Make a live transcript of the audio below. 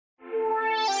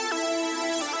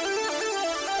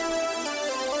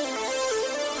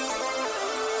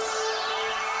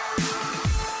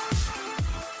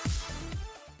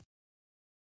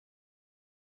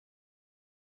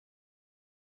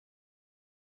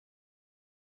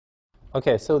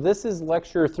Okay, so this is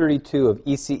lecture 32 of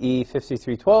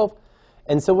ECE5312.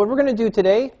 And so what we're going to do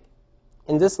today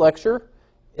in this lecture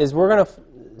is we're going to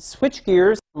switch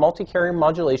gears, multi-carrier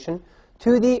modulation,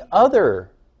 to the other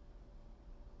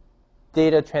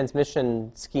data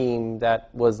transmission scheme that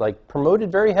was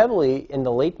promoted very heavily in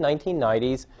the late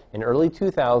 1990s and early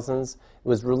 2000s. It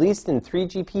was released in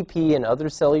 3GPP and other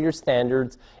cellular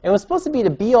standards, and was supposed to be the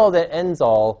be-all that ends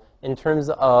all in terms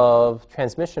of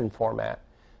transmission format.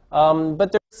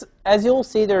 But as you'll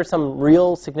see, there are some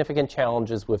real significant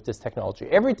challenges with this technology.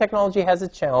 Every technology has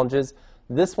its challenges.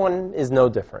 This one is no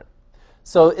different.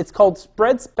 So it's called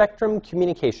spread spectrum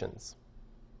communications.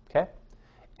 Okay?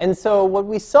 And so what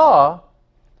we saw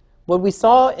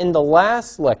in the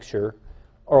last lecture,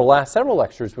 or last several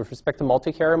lectures with respect to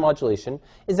multi-carrier modulation,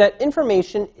 is that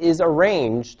information is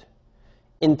arranged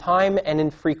in time and in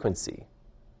frequency.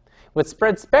 What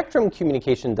spread spectrum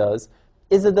communication does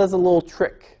is it does a little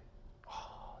trick.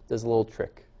 There's a little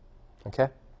trick, okay?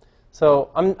 So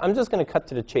I'm just going to cut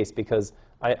to the chase because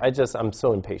I'm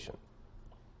so impatient.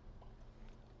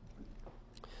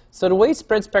 So the way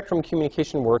spread spectrum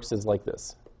communication works is like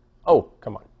this. Oh,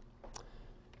 come on.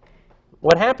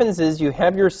 What happens is you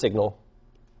have your signal.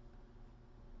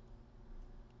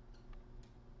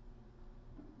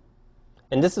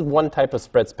 And this is one type of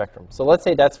spread spectrum. So let's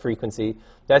say that's frequency.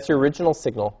 That's your original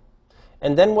signal.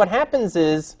 And then what happens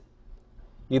is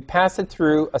you pass it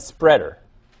through a spreader.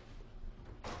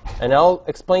 And I'll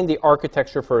explain the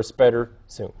architecture for a spreader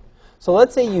soon. So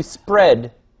let's say you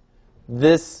spread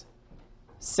this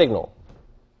signal.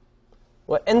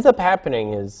 What ends up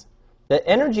happening is the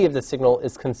energy of the signal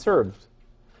is conserved,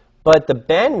 but the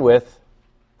bandwidth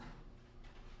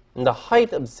and the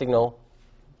height of the signal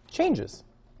changes,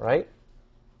 right?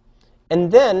 And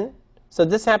then, so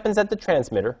this happens at the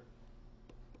transmitter.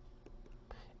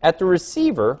 At the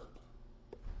receiver,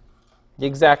 the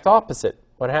exact opposite.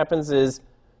 What happens is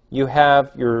you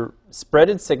have your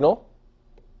spreaded signal.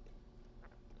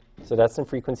 So that's in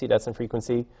frequency, that's in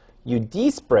frequency. You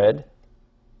despread,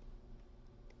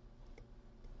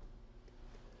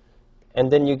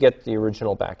 and then you get the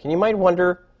original back. And you might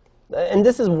wonder, and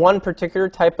this is one particular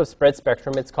type of spread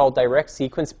spectrum. It's called direct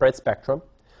sequence spread spectrum.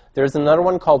 There's another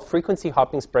one called frequency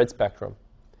hopping spread spectrum.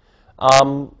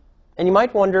 And you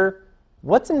might wonder,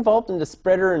 what's involved in the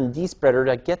spreader and despreader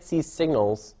that gets these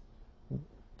signals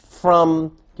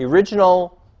from the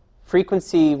original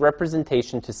frequency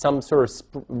representation to some sort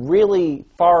of really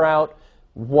far out,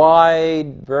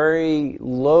 wide, very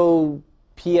low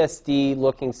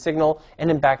PSD-looking signal, and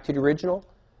then back to the original?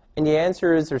 And the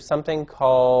answer is there's something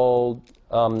called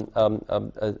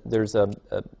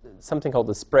something called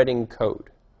the spreading code,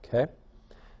 okay,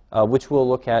 which we'll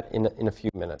look at in a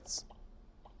few minutes.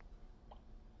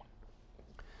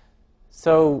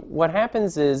 So what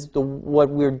happens is what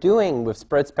we're doing with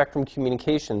spread spectrum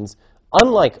communications,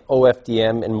 unlike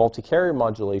OFDM and multi-carrier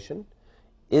modulation,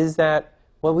 is that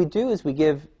what we do is we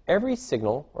give every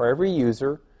signal or every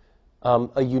user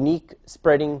a unique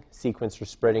spreading sequence or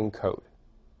spreading code,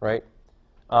 right?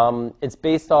 It's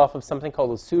based off of something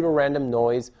called a pseudo-random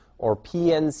noise or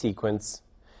PN sequence.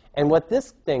 And what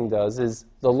this thing does is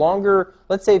the longer,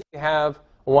 let's say if you have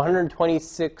a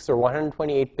 126 or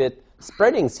 128-bit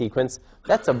spreading sequence,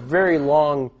 that's a very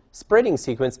long spreading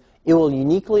sequence. It will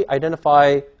uniquely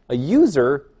identify a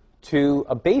user to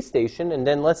a base station, and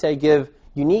then let's say I give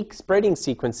unique spreading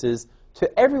sequences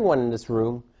to everyone in this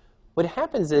room. What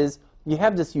happens is you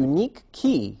have this unique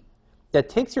key that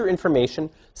takes your information,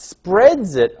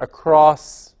 spreads it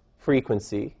across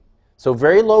frequency, so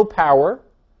very low power,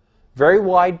 very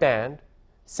wide band,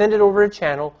 send it over a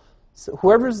channel. So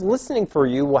whoever's listening for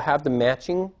you will have the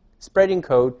matching spreading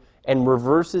code and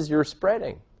reverses your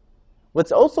spreading.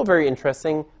 What's also very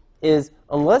interesting is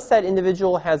unless that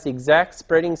individual has the exact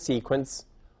spreading sequence,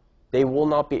 they will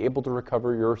not be able to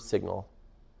recover your signal.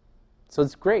 So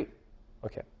it's great.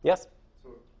 Okay, yes? So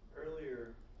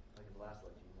earlier, like in the last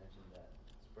lecture, you mentioned that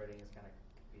spreading is kind of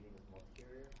competing with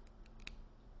multi-carrier.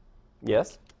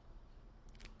 Yes?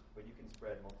 But you can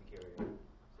spread multi-carrier signals.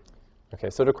 Okay,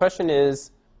 so the question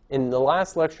is, in the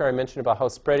last lecture I mentioned about how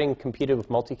spreading competed with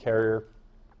multi-carrier,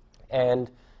 and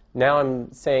now I'm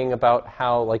saying about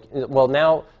how, well,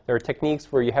 now there are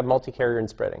techniques where you have multi-carrier and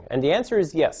spreading. And the answer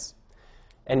is yes.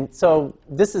 And so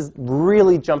this is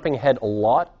really jumping ahead a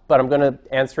lot, but I'm going to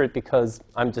answer it because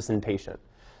I'm just impatient.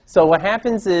 So what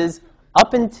happens is,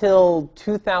 up until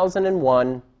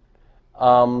 2001,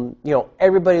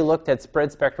 everybody looked at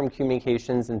spread spectrum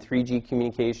communications and 3G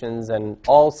communications and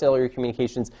all cellular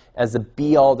communications as the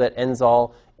be-all that ends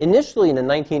all. Initially, in the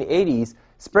 1980s,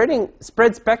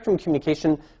 spread spectrum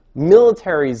communication,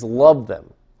 militaries loved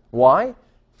them. Why?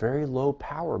 Very low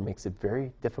power makes it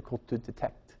very difficult to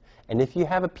detect. And if you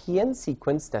have a PN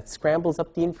sequence that scrambles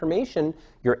up the information,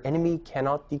 your enemy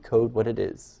cannot decode what it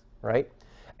is, right?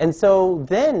 And so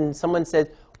then someone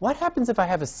said, what happens if I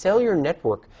have a cellular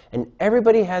network and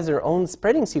everybody has their own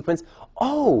spreading sequence?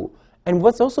 Oh, and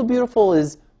what's also beautiful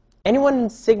is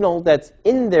anyone's signal that's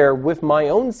in there with my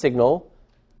own signal,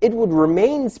 it would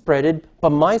remain spreaded,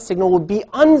 but my signal would be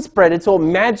unspreaded, so it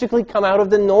would magically come out of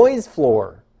the noise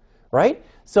floor, right?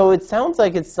 So it sounds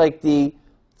like it's like the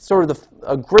sort of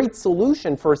a great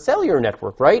solution for a cellular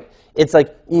network, right? It's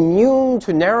like immune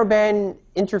to narrowband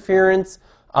interference.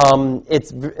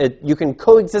 You can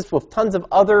coexist with tons of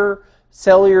other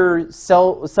cellular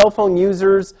cell phone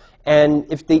users, and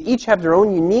if they each have their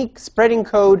own unique spreading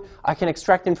code, I can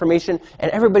extract information,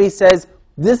 and everybody says,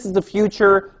 this is the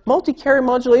future. Multi-carrier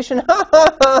modulation, ha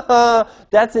ha ha ha.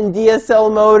 That's in DSL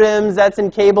modems. That's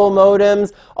in cable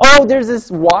modems. Oh, there's this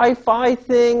Wi-Fi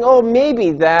thing. Oh,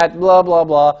 maybe that, blah, blah,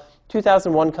 blah.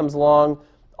 2001 comes along.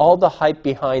 All the hype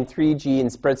behind 3G and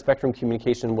spread spectrum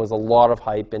communication was a lot of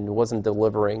hype and wasn't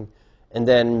delivering. And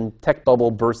then tech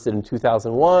bubble bursted in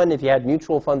 2001. If you had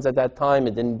mutual funds at that time,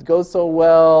 it didn't go so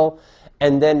well.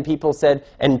 And then people said,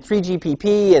 and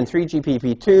 3GPP and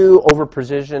 3GPP2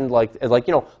 over-precisioned, like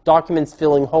documents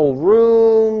filling whole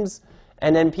rooms.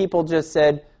 And then people just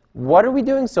said, what are we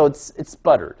doing? So it's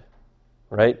sputtered,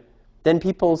 right? Then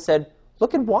people said,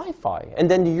 look at Wi-Fi.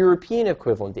 And then the European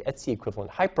equivalent, the ECE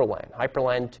equivalent,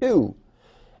 Hyperland 2.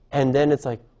 And then it's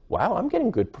like, wow, I'm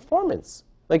getting good performance.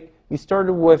 Like, you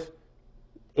started with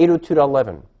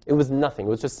 802.11. It was nothing. It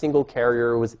was just single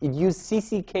carrier. It used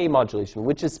CCK modulation,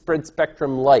 which is spread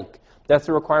spectrum-like. That's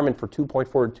a requirement for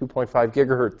 2.4 to 2.5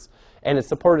 gigahertz. And it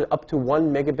supported up to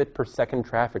 1 megabit per second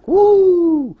traffic.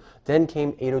 Woo! Then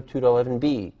came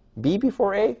 802.11b. B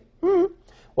before A?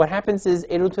 What happens is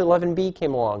 802.11b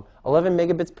came along, 11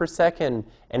 megabits per second,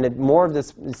 and more of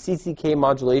this CCK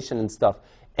modulation and stuff.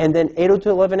 And then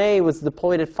 802.11a was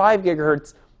deployed at 5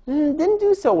 gigahertz. Didn't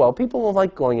do so well. People don't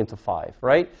like going into 5,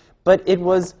 right? But it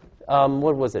was,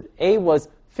 what was it? A was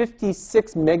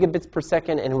 56 megabits per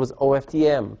second, and it was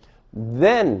OFDM.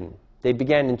 Then they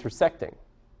began intersecting.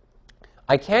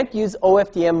 I can't use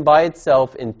OFDM by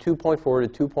itself in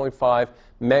 2.4 to 2.5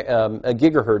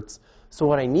 gigahertz. So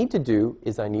what I need to do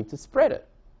is I need to spread it.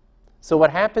 So what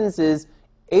happens is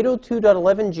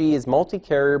 802.11g is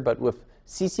multi-carrier, but with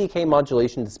CCK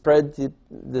modulation to spread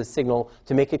the signal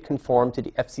to make it conform to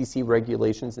the FCC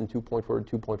regulations in 2.4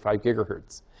 to 2.5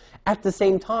 gigahertz. At the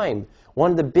same time,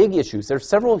 one of the big issues, there are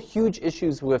several huge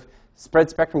issues with spread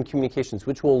spectrum communications,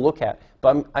 which we'll look at.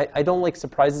 But I don't like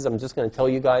surprises. I'm just going to tell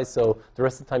you guys, so the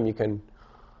rest of the time you can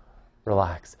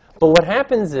relax. But what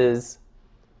happens is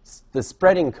the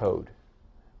spreading code.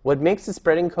 What makes the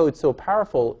spreading code so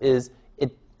powerful is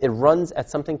it runs at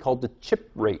something called the chip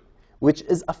rate, which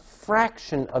is a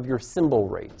fraction of your symbol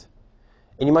rate.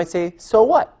 And you might say, so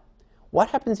what? What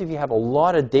happens if you have a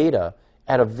lot of data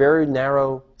at a very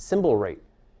narrow symbol rate,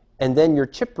 and then your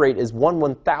chip rate is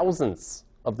 1/1000th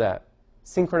of that?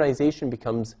 Synchronization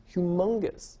becomes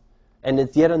humongous, and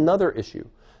it's yet another issue.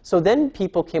 So then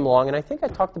people came along, and I think I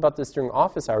talked about this during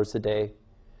office hours today,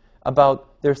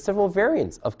 about there are several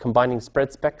variants of combining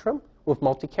spread spectrum with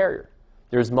multi-carrier.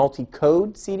 There's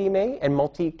multi-code CDMA and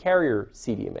multi-carrier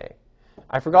CDMA.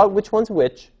 I forgot which one's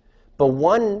which, but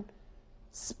one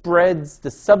spreads the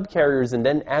subcarriers and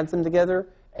then adds them together,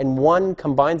 and one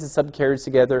combines the subcarriers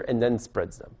together and then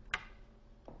spreads them.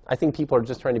 I think people are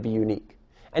just trying to be unique.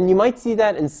 And you might see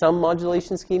that in some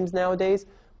modulation schemes nowadays,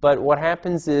 but what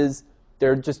happens is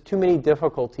there are just too many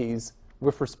difficulties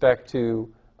with respect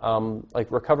to like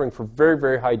recovering for very,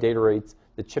 very high data rates,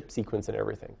 the chip sequence and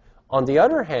everything. On the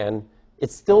other hand,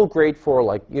 it's still great for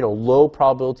low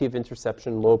probability of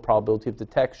interception, low probability of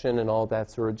detection, and all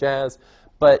that sort of jazz.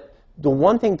 But the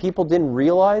one thing people didn't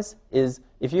realize is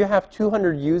if you have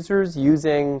 200 users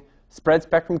using spread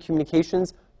spectrum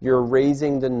communications, you're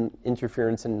raising the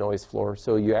interference and noise floor,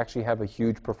 so you actually have a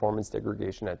huge performance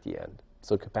degradation at the end.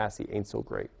 So capacity ain't so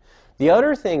great. The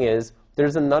other thing is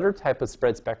there's another type of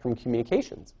spread spectrum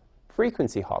communications,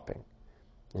 frequency hopping.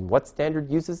 And what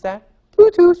standard uses that?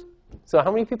 Bluetooth. So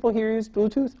how many people here use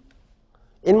Bluetooth?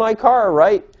 In my car,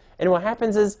 right? And what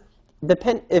happens is,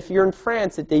 if you're in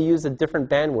France, they use a different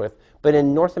bandwidth. But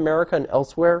in North America and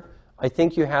elsewhere, I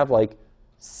think you have like,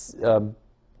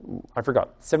 I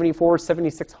forgot, 74,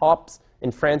 76 hops.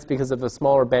 In France, because of a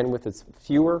smaller bandwidth, it's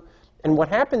fewer. And what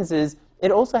happens is, it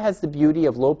also has the beauty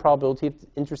of low probability of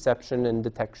interception and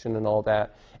detection and all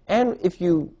that. And if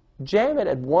you jam it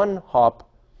at one hop,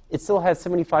 it still has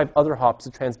 75 other hops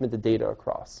to transmit the data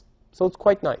across. So it's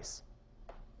quite nice.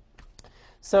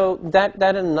 So that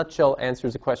in a nutshell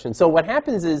answers the question. So what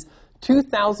happens is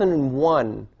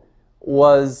 2001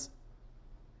 was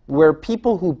where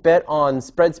people who bet on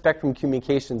spread spectrum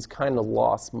communications kind of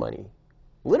lost money.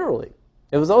 Literally.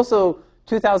 It was also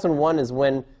 2001 is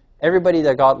when everybody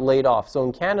that got laid off. So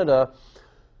in Canada,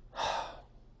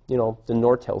 you know, the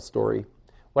Nortel story.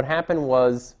 What happened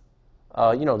was,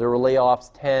 you know, there were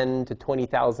layoffs 10 to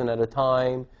 20,000 at a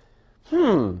time.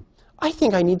 I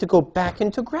think I need to go back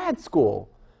into grad school.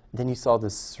 Then you saw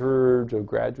this surge of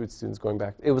graduate students going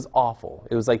back. It was awful.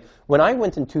 It was like, when I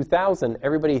went in 2000,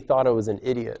 everybody thought I was an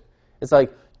idiot. It's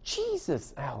like,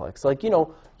 Jesus, Alex, like, you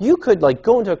know, you could like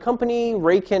go into a company,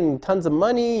 rake in tons of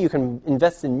money, you can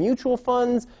invest in mutual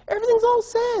funds, everything's all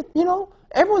set, you know.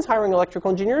 Everyone's hiring electrical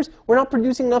engineers. We're not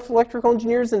producing enough electrical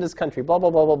engineers in this country, blah,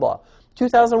 blah, blah, blah, blah.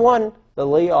 2001, the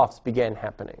layoffs began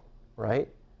happening, right?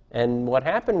 And what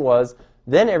happened was,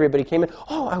 then everybody came in,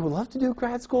 oh, I would love to do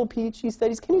grad school, PhD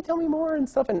studies. Can you tell me more and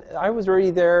stuff? And I was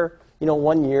already there, you know,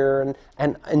 1 year.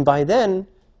 And by then,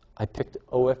 I picked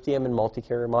OFDM and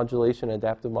multi-carrier modulation,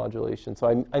 adaptive modulation.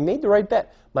 So I made the right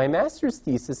bet. My master's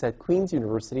thesis at Queen's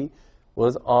University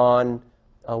was on,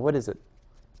 what is it?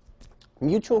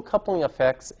 Mutual coupling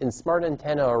effects in smart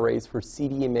antenna arrays for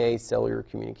CDMA cellular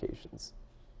communications.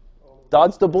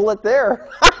 Dodged the bullet there.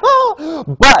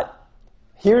 But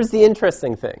here's the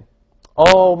interesting thing.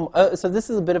 So this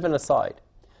is a bit of an aside.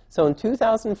 So in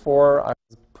 2004, I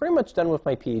was pretty much done with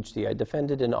my PhD. I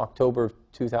defended in October of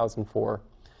 2004.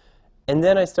 And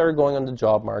then I started going on the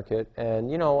job market.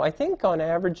 And, you know, I think on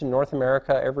average in North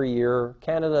America every year,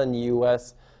 Canada and the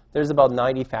US, there's about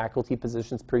 90 faculty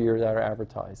positions per year that are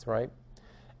advertised, right?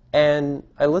 And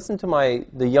I listened to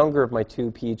the younger of my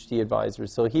two PhD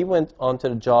advisors. So he went onto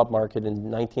the job market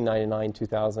in 1999,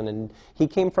 2000, and he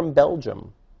came from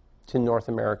Belgium to North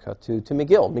America, to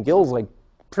McGill. McGill's like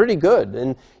pretty good.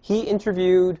 And he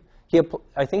interviewed,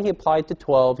 I think he applied to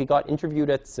 12. He got interviewed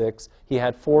at 6. He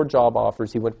had 4 job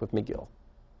offers. He went with McGill.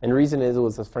 And the reason is it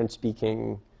was a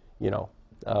French-speaking,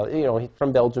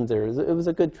 from Belgium there. It was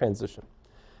a good transition.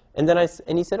 And then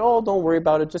he said, oh, don't worry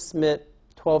about it. Just submit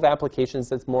 12 applications.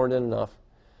 That's more than enough.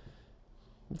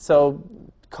 So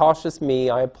cautious me,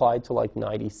 I applied to like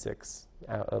 96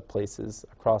 places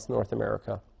across North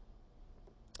America.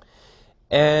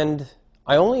 And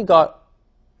I only got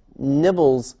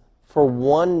nibbles for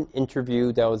one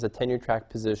interview that was a tenure-track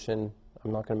position.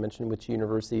 I'm not going to mention which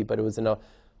university, but it was in a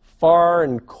far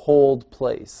and cold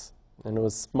place. And it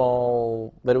was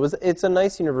small, but it's a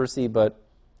nice university, but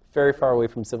very far away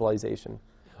from civilization.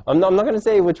 I'm not going to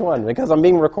say which one, because I'm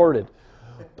being recorded.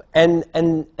 And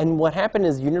what happened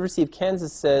is University of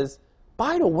Kansas says,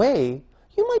 by the way,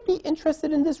 you might be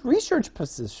interested in this research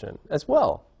position as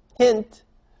well. Hint,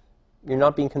 you're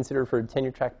not being considered for a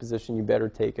tenure-track position, you better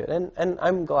take it. And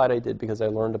I'm glad I did, because I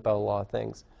learned about a lot of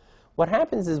things. What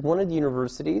happens is one of the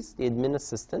universities, the admin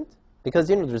assistant, because,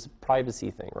 you know, there's a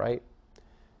privacy thing, right?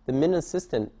 The admin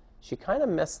assistant, she kind of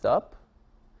messed up.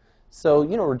 So,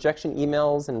 you know, rejection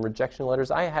emails and rejection letters,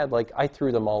 I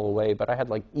threw them all away, but I had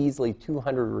like easily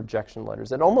 200 rejection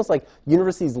letters. And almost like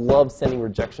universities love sending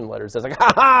rejection letters. It's like,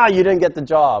 ha-ha, you didn't get the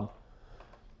job.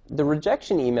 The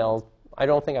rejection emails, I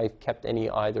don't think I kept any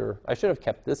either. I should have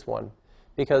kept this one,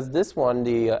 because this one,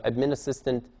 the admin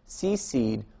assistant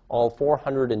CC'd all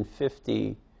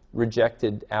 450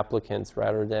 rejected applicants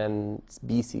rather than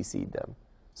BCC'd them.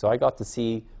 So I got to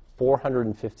see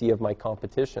 450 of my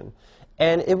competition.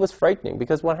 And it was frightening,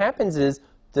 because what happens is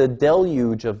the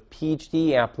deluge of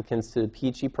PhD applicants to the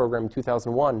PhD program in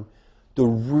 2001, the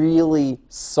really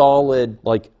solid,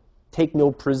 like, take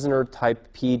no prisoner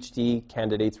type PhD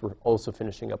candidates were also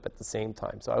finishing up at the same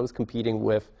time. So I was competing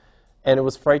with, and it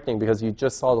was frightening because you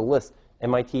just saw the list.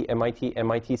 MIT, MIT,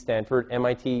 MIT, Stanford,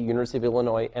 MIT, University of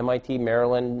Illinois, MIT,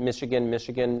 Maryland, Michigan,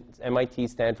 Michigan, MIT,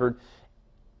 Stanford.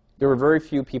 There were very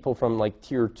few people from like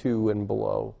tier 2 and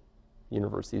below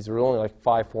universities. There were only like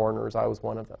 5 foreigners. I was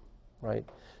one of them, right?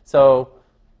 So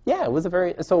yeah, it was a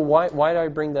very, so why did I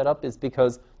bring that up is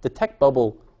because the tech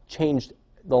bubble changed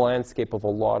the landscape of a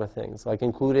lot of things, like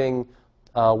including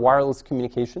wireless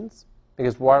communications,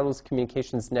 because wireless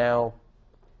communications now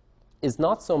is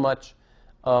not so much,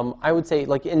 I would say,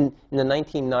 like in the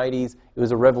 1990s, it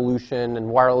was a revolution and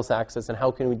wireless access and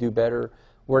how can we do better.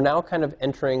 We're now kind of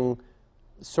entering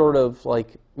sort of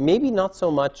like, maybe not so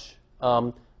much,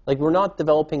 like we're not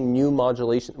developing new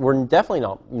modulation, we're definitely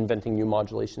not inventing new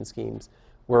modulation schemes,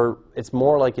 where it's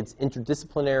more like it's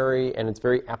interdisciplinary and it's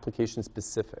very application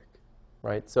specific.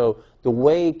 Right? So the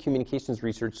way communications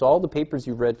research, so all the papers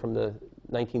you read from the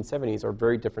 1970s are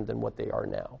very different than what they are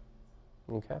now.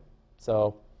 Okay?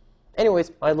 So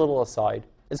anyways, my little aside.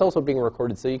 It's also being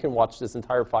recorded, so you can watch this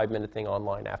entire 5-minute thing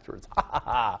online afterwards. Ha ha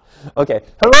ha. Okay.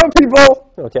 Hello,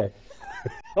 people. Okay.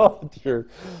 Oh dear.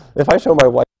 If I show my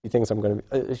wife, she thinks I'm going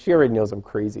to be. She already knows I'm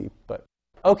crazy. But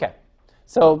okay.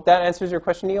 So that answers your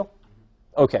question, Neil.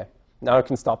 Okay. Now I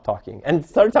can stop talking and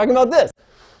start talking about this.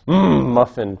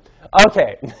 Muffin.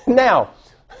 Okay. Now.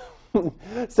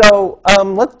 So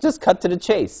let's just cut to the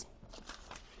chase.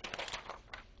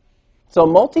 So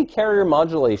multi-carrier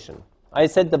modulation. I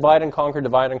said divide and conquer,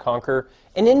 divide and conquer.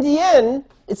 And in the end,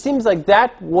 it seems like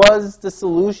that was the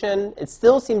solution. It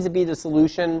still seems to be the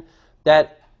solution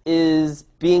that is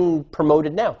being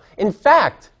promoted now. In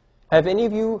fact, have any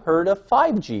of you heard of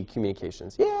 5G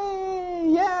communications? Yay,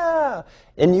 yeah.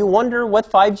 And you wonder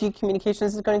what 5G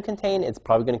communications is going to contain? It's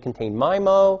probably going to contain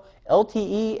MIMO.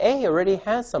 LTE-A already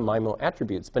has some MIMO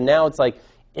attributes. But now it's like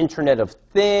Internet of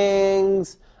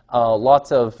Things,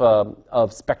 lots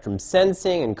of spectrum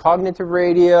sensing and cognitive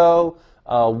radio,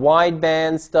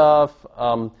 wideband stuff,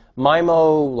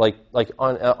 MIMO like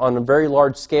on a very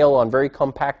large scale on very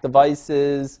compact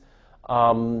devices,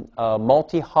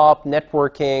 multi-hop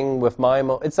networking with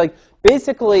MIMO. It's like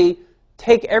basically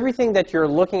take everything that you're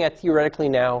looking at theoretically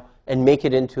now and make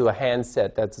it into a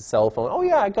handset that's a cell phone. Oh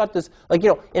yeah, I got this. Like, you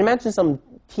know, imagine some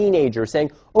teenager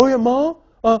saying, "Oh yeah, Mom,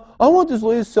 I want this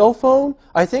latest cell phone.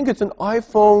 I think it's an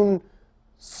iPhone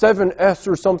 7S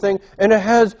or something, and it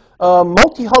has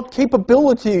multi-hop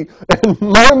capability and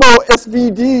MIMO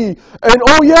SVD, and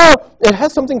oh yeah, it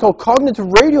has something called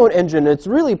cognitive radio engine. It's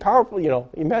really powerful." You know,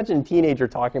 imagine a teenager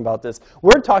talking about this.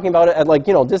 We're talking about it at like,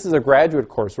 you know, this is a graduate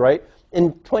course, right?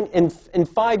 In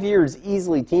 5 years,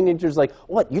 easily, teenagers like,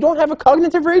 what, you don't have a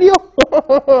cognitive radio?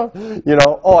 You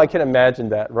know, oh, I can imagine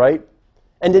that, right?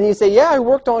 And then you say, yeah, I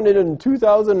worked on it in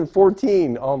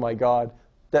 2014. Oh my God,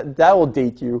 that will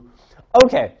date you.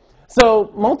 Okay,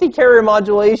 so multi-carrier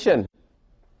modulation.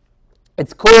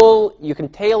 It's cool. You can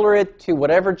tailor it to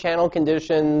whatever channel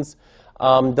conditions.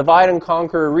 Divide and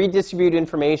conquer, redistribute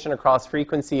information across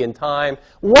frequency and time.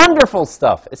 Wonderful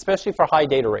stuff, especially for high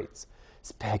data rates.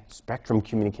 Spectrum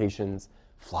communications,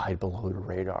 fly below the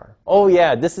radar. Oh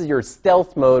yeah, this is your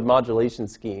stealth mode modulation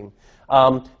scheme.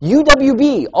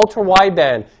 UWB,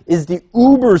 ultra-wideband, is the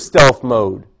uber stealth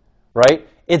mode, right?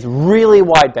 It's really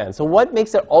wideband. So what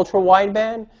makes it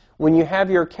ultra-wideband? When you have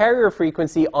your carrier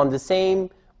frequency on the same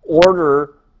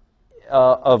order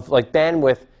of like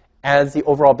bandwidth as the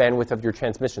overall bandwidth of your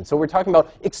transmission. So we're talking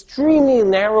about extremely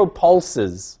narrow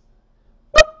pulses.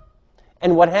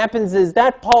 And what happens is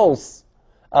that pulse,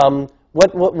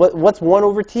 what's 1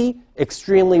 over t?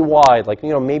 Extremely wide, like, you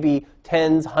know, maybe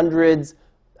tens, hundreds,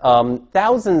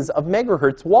 thousands of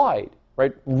megahertz wide,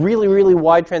 right? Really, really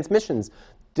wide transmissions.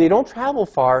 They don't travel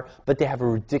far, but they have a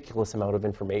ridiculous amount of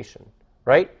information,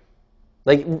 right?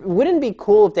 Like, wouldn't it be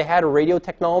cool if they had a radio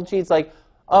technology? It's like,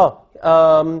 oh,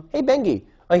 hey, Bengi,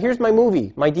 here's my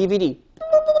movie, my DVD.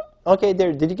 Okay,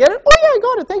 there, did you get it? Oh, yeah, I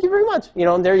got it. Thank you very much. You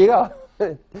know, and there you go.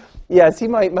 Yeah, see,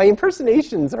 my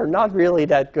impersonations are not really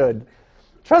that good.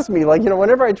 Trust me, like, you know,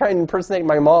 whenever I try and impersonate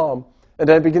my mom, and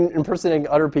then I begin impersonating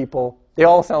other people, they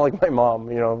all sound like my mom,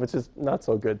 you know, which is not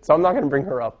so good. So I'm not going to bring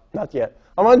her up. Not yet.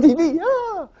 I'm on TV.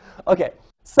 Ah! Okay,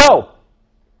 so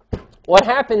what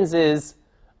happens is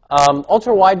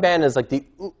ultra-wideband is like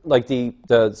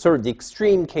the sort of the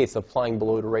extreme case of flying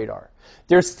below the radar.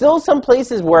 There's still some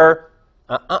places where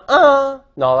not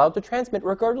allowed to transmit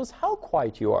regardless how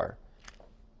quiet you are.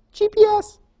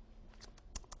 GPS.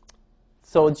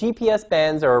 So GPS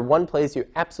bands are one place you're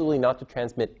absolutely not to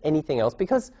transmit anything else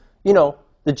because, you know,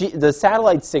 the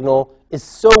satellite signal is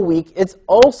so weak, it's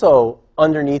also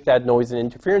underneath that noise and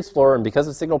interference floor, and because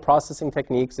of signal processing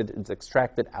techniques, it's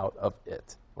extracted out of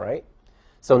it, right?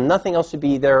 So nothing else should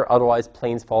be there, otherwise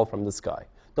planes fall from the sky.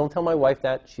 Don't tell my wife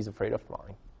that. She's afraid of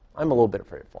flying. I'm a little bit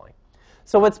afraid of flying.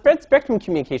 So what spectrum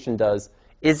communication does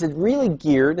is it really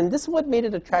geared, and this is what made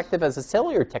it attractive as a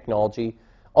cellular technology,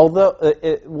 although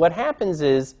what happens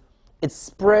is it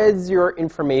spreads your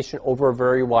information over a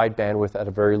very wide bandwidth at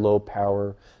a very low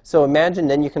power. So imagine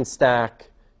then you can stack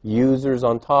users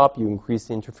on top, you increase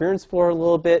the interference floor a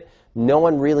little bit, no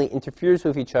one really interferes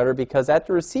with each other because at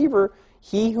the receiver,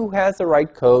 he who has the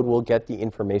right code will get the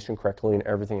information correctly and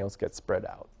everything else gets spread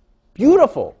out.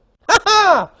 Beautiful!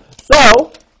 Ha-ha!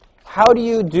 So, how do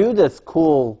you do this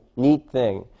cool, neat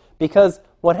thing? Because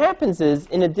what happens is,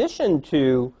 in addition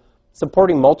to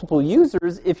supporting multiple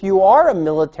users, if you are a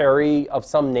military of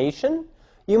some nation,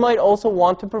 you might also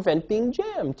want to prevent being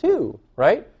jammed too,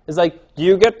 right? It's like, do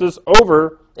you get this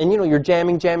over? And you know, you're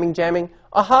jamming, jamming, jamming.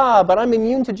 Aha, but I'm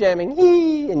immune to jamming.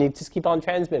 Hee! And you just keep on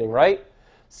transmitting, right?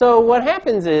 So what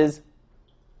happens is,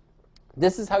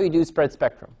 this is how you do spread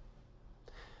spectrum.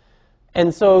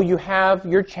 And so you have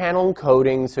your channel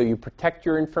encoding, so you protect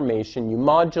your information, you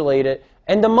modulate it.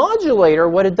 And the modulator,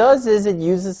 what it does is it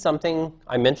uses something,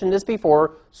 I mentioned this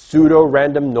before,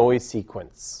 pseudo-random noise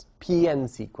sequence, PN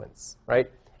sequence,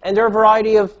 right? And there are a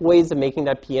variety of ways of making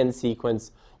that PN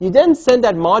sequence. You then send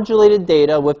that modulated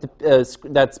data with the,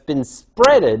 that's been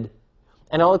spreaded,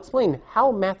 and I'll explain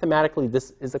how mathematically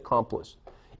this is accomplished.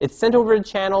 It's sent over a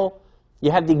channel.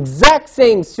 You have the exact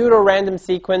same pseudo-random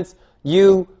sequence.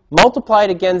 You multiply it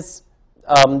against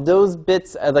those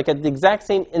bits like at the exact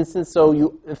same instance, so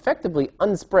you effectively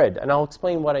unspread. And I'll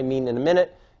explain what I mean in a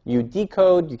minute. You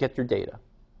decode, you get your data.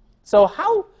 So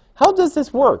how does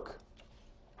this work?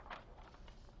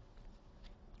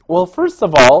 Well, first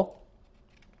of all,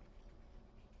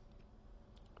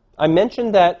 I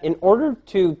mentioned that in order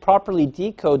to properly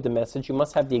decode the message, you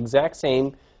must have the exact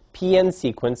same PN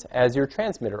sequence as your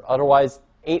transmitter. Otherwise,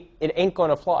 it ain't going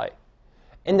to fly.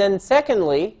 And then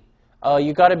secondly,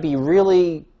 you got to be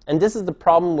really, and this is the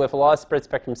problem with a lot of spread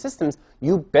spectrum systems,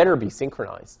 you better be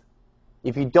synchronized.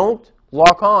 If you don't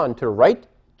lock on to the right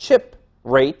chip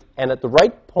rate and at the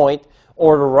right point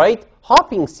or the right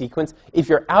hopping sequence, if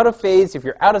you're out of phase, if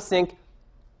you're out of sync,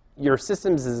 your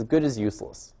system is as good as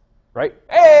useless, right?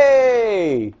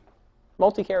 Hey!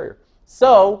 Multi-carrier.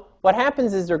 So what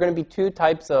happens is there are going to be two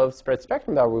types of spread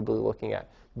spectrum that we'll be looking at,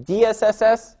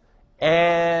 DSSS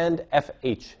and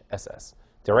FHSS.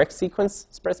 Direct sequence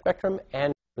spread spectrum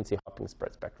and frequency hopping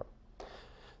spread spectrum.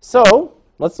 So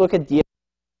let's look at DSSS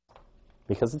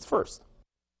because it's first.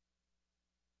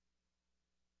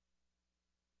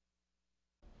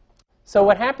 So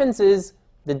what happens is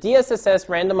the DSSS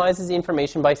randomizes the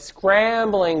information by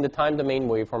scrambling the time domain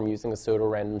waveform using a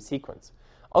pseudo-random sequence.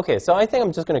 Okay, so I think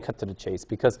I'm just going to cut to the chase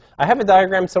because I have a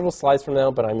diagram several slides from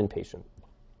now, but I'm impatient.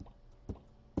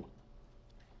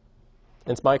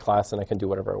 It's my class, and I can do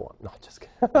whatever I want. No, just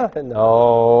kidding.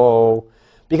 No,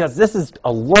 because this is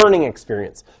a learning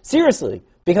experience. Seriously,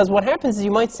 because what happens is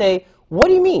you might say, what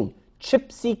do you mean?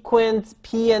 Chip sequence,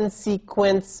 PN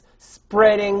sequence,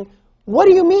 spreading. What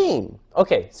do you mean?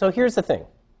 Okay, so here's the thing.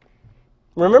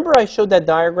 Remember I showed that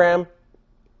diagram?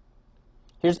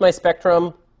 Here's my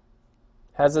spectrum.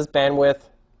 Has this bandwidth,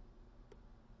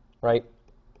 right?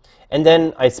 And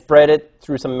then I spread it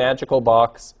through some magical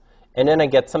box. And then I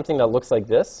get something that looks like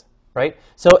this, right?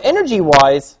 So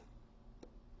energy-wise,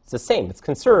 it's the same. It's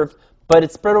conserved, but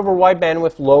it's spread over wide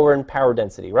bandwidth, lower in power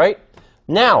density, right?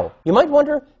 Now, you might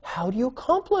wonder, how do you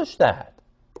accomplish that?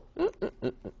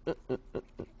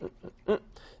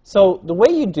 So the way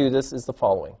you do this is the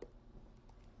following.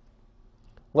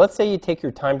 Let's say you take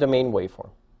your time domain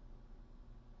waveform.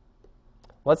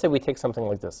 Let's say we take something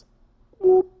like this.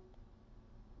 Whoop,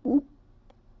 whoop,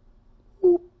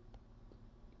 whoop.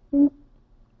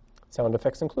 Sound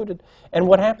effects included. And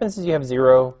what happens is you have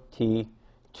 0t,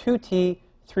 2t,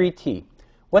 3t.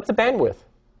 What's the bandwidth?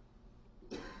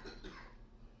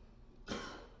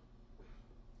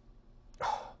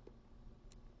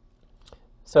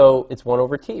 So it's 1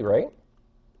 over t, right?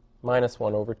 Minus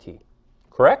 1 over t.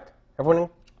 Correct? Everyone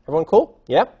cool?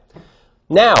 Yeah?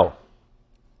 Now,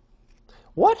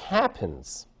 what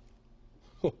happens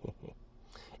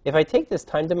if I take this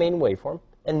time domain waveform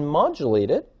and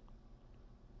modulate it?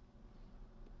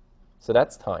 So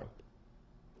that's time.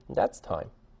 That's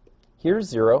time. Here's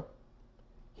 0.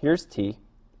 Here's t.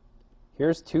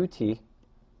 Here's 2t.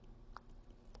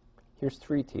 Here's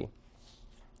 3t.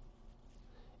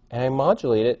 And I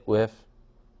modulate it with,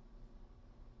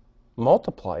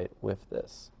 multiply it with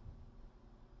this.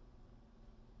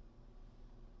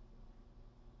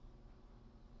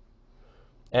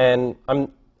 And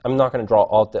I'm not going to draw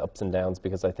all the ups and downs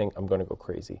because I think I'm going to go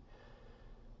crazy.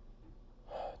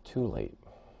 Too late.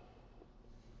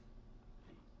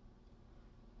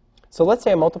 So let's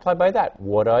say I multiply by that.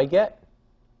 What do I get?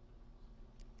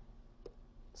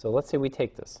 So let's say we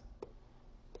take this.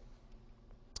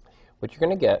 What you're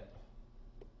going to get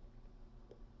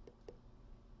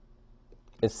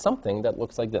is something that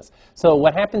looks like this. So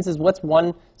what happens is what's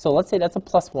 1? So let's say that's a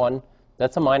plus 1.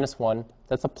 That's a minus 1.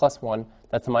 That's a plus 1.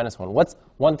 That's a minus 1. What's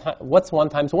 1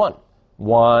 times 1?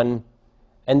 1.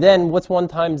 And then what's 1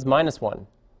 times minus 1?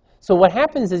 So what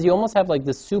happens is you almost have like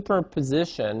this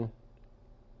superposition.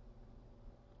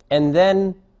 And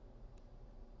then,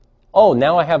 oh,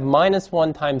 now I have minus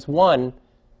 1 times 1.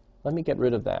 Let me get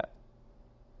rid of that.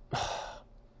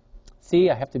 See,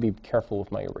 I have to be careful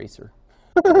with my eraser.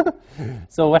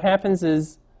 So what happens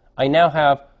is I now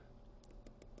have,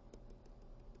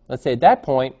 let's say at that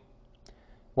point,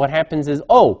 what happens is,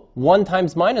 oh, 1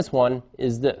 times minus 1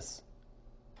 is this.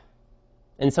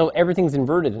 And so everything's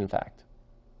inverted, in fact.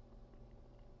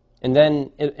 And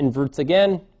then it inverts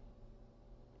again,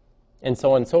 and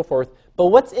so on and so forth. But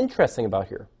what's interesting about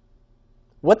here?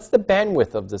 What's the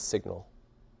bandwidth of this signal?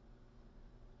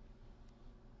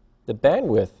 The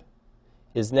bandwidth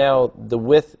is now the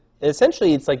width.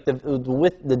 Essentially, it's like the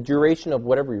width, the duration of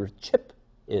whatever your chip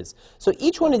is. So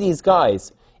each one of these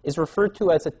guys is referred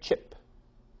to as a chip.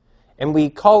 And we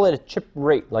call it a chip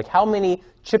rate, like how many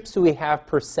chips do we have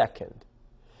per second.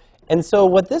 And so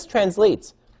what this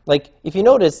translates, like if you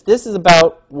notice, this is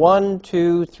about 1,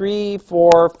 2, 3,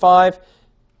 4, 5,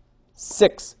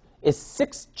 6. Is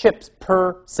 6 chips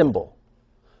per symbol.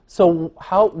 So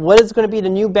what is going to be the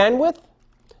new bandwidth?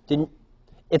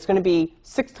 It's going to be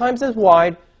 6 times as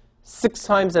wide, 6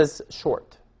 times as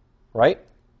short, right?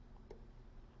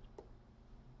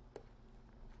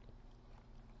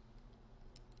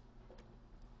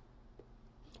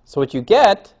 So what you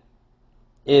get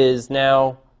is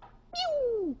now,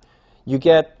 you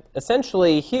get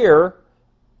essentially here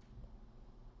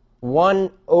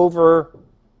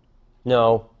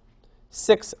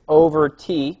 6 over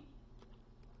t,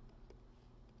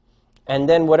 and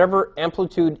then whatever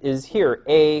amplitude is here,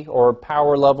 A or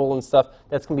power level and stuff,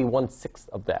 that's going to be 1/6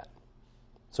 of that.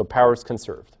 So power is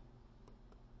conserved.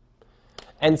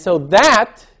 And so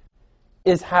that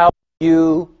is how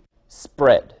you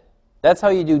spread. That's how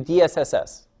you do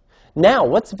DSSS. Now,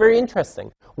 what's very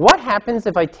interesting? What happens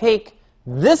if I take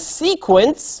this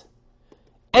sequence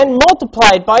and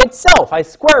multiply it by itself? I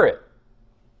square it.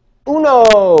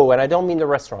 Uno, and I don't mean the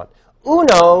restaurant.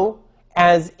 Uno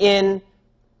as in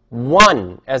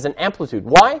 1, as an amplitude.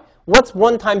 Why? What's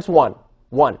 1 times 1?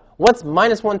 1. What's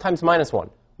minus 1 times minus 1?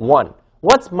 1.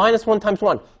 What's minus 1 times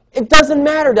 1? It doesn't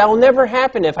matter. That will never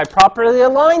happen. If I properly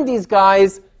align these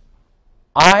guys,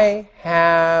 I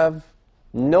have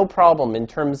no problem in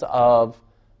terms of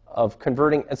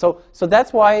converting. And so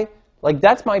that's why, like,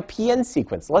 that's my PN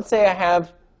sequence. Let's say I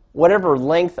have whatever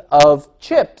length of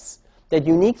chips that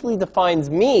uniquely defines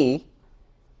me.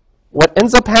 What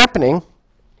ends up happening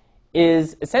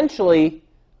is essentially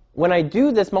when I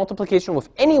do this multiplication with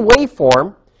any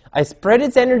waveform, I spread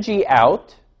its energy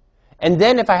out, and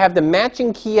then if I have the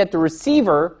matching key at the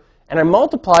receiver and I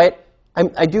multiply it,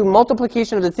 I do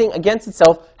multiplication of the thing against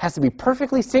itself, has to be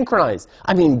perfectly synchronized.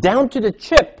 I mean, down to the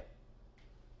chip,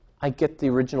 I get the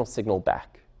original signal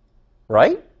back.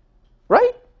 Right?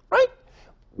 Right? Right?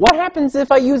 What happens if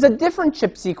I use a different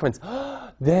chip sequence?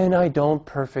 Then I don't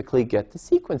perfectly get the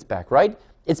sequence back, right?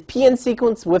 It's PN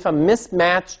sequence with a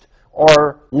mismatched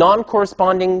or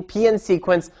non-corresponding PN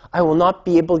sequence. I will not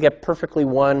be able to get perfectly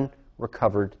one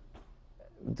recovered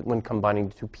when combining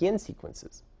the two PN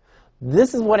sequences.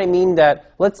 This is what I mean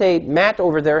that, let's say Matt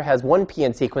over there has one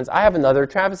PN sequence, I have another,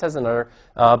 Travis has another,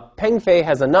 Peng Fei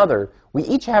has another. We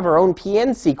each have our own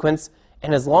PN sequence,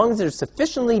 and as long as they're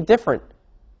sufficiently different,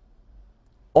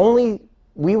 only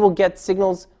we will get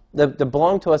signals that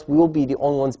belong to us. We will be the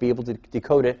only ones be able to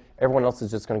decode it. Everyone else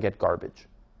is just going to get garbage.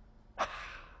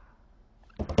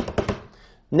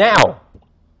 Now,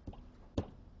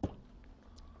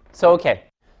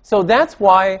 so that's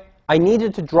why I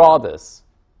needed to draw this.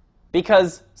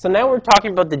 Because, so now we're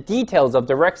talking about the details of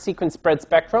direct sequence spread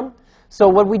spectrum. So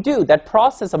what we do, that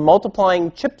process of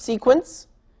multiplying chip sequence,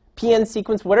 PN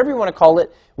sequence, whatever you want to call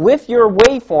it, with your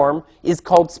waveform is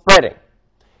called spreading.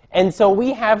 And so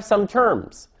we have some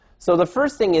terms. So the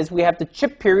first thing is we have the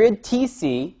chip period,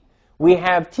 TC. We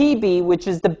have TB, which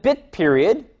is the bit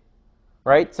period,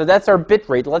 right? So that's our bit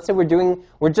rate. Let's say we're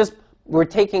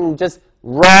taking just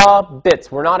raw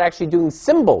bits. We're not actually doing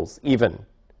symbols even.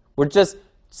 We're just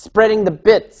spreading the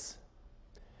bits.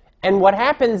 And what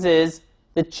happens is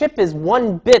the chip is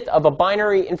one bit of a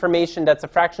binary information that's a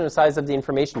fraction of the size of the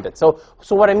information bit. So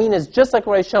what I mean is just like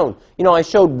what I showed. You know, I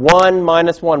showed 1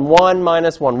 minus 1, 1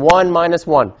 minus 1, 1 minus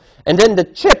 1. And then the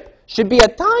chip should be a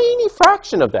tiny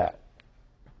fraction of that.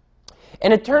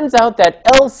 And it turns out that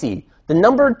LC, the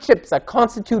number of chips that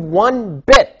constitute 1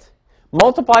 bit,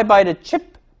 multiplied by the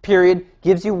chip period,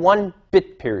 gives you 1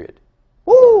 bit period.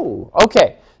 Woo!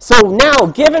 Okay. So now,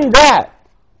 given that,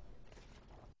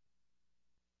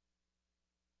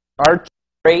 our chip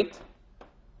rate,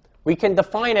 we can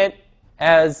define it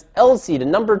as LC, the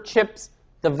number of chips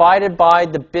divided by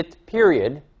the bit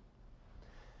period.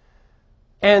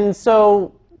 And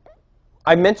so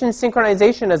I mentioned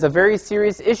synchronization as a very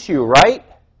serious issue, right?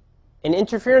 And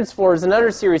interference floor is another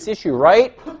serious issue,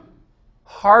 right?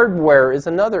 Hardware is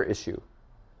another issue.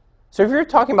 So if you're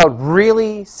talking about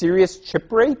really serious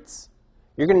chip rates,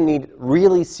 you're going to need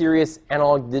really serious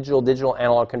analog-digital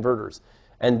analog converters.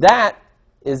 And that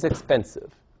is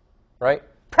expensive, right?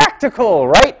 Practical,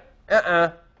 right?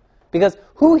 Because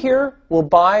who here will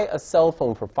buy a cell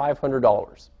phone for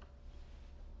 $500?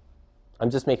 I'm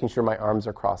just making sure my arms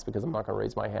are crossed because I'm not going to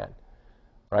raise my hand,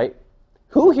 right?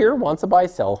 Who here wants to buy a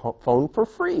cell phone for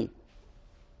free?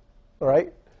 All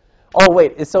right? Oh,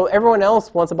 wait, so everyone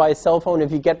else wants to buy a cell phone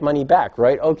if you get money back,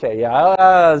 right? Okay,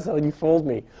 yeah, so you fooled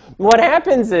me. What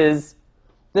happens is,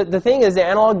 the thing is, the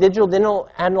analog-digital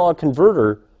analog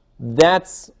converter,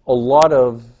 that's a lot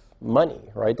of money,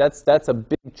 right? That's a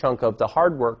big chunk of the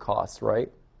hardware costs,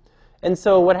 right? And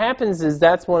so what happens is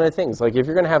that's one of the things. Like if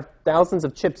you're going to have thousands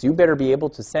of chips, you better be able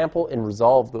to sample and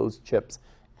resolve those chips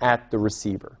at the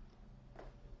receiver.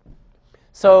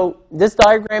 So this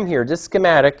diagram here, this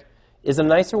schematic, is a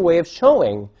nicer way of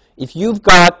showing if you've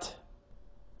got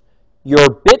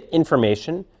your bit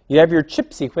information, you have your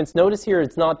chip sequence. Notice here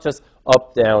it's not just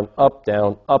up, down, up,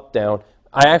 down, up, down.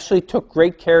 I actually took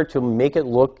great care to make it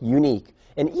look unique.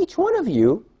 And each one of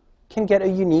you can get a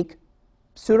unique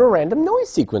pseudo-random noise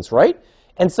sequence, right?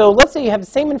 And so let's say you have the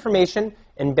same information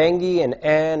in Bengi and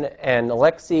Anne and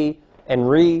Alexei and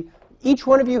Ree. Each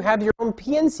one of you have your own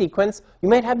PN sequence. You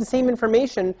might have the same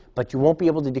information, but you won't be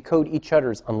able to decode each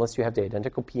other's unless you have the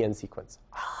identical PN sequence.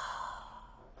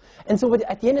 And so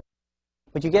at the end of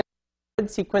what you get a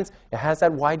sequence, it has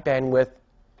that wide bandwidth.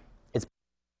 It's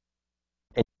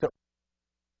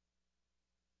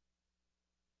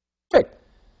perfect.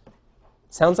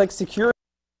 Sounds like security.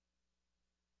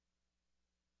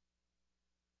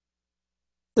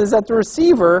 Is at the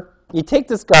receiver, you take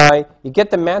this guy, you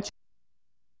get the match.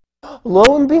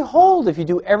 Lo and behold, if you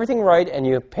do everything right and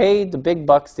you pay the big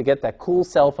bucks to get that cool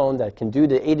cell phone that can do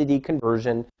the A to D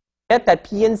conversion, get that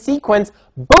PN sequence,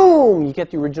 boom, you get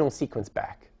the original sequence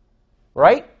back,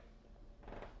 right?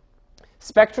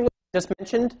 Spectrally, just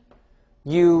mentioned,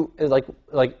 you like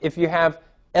if you have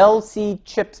LC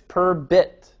chips per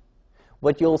bit,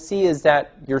 what you'll see is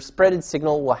that your spreaded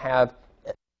signal will have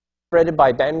spreaded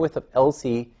by bandwidth of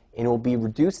LC, and it will be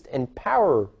reduced in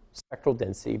power spectral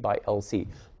density by LC.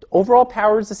 The overall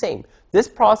power is the same. This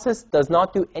process does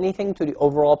not do anything to the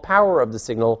overall power of the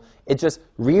signal. It just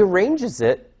rearranges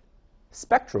it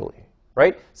spectrally,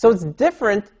 right? So it's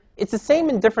different. It's the same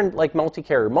in different, like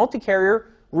multi-carrier. Multi-carrier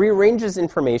rearranges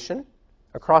information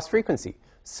across frequency.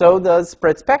 So does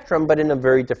spread spectrum, but in a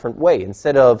very different way.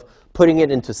 Instead of putting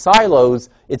it into silos,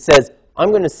 it says, I'm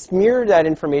going to smear that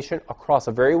information across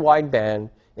a very wide band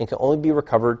and can only be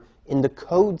recovered in the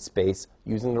code space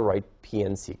using the right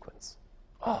PN sequence.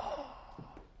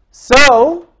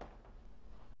 So,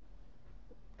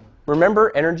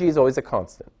 remember, energy is always a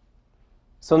constant.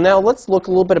 So now let's look a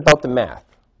little bit about the math.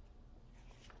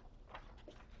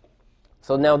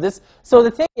 So now so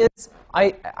the thing is,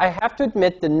 I have to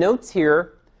admit the notes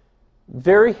here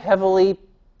very heavily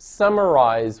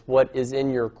summarize what is in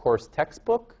your course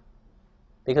textbook,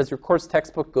 because your course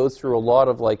textbook goes through a lot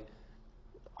of, like,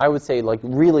 I would say, like,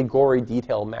 really gory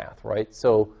detail math, right?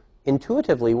 So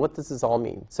intuitively, what does this all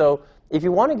mean? So if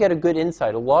you want to get a good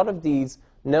insight, a lot of these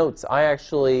notes, I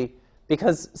actually,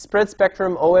 because spread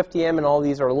spectrum, OFDM, and all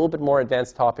these are a little bit more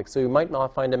advanced topics, so you might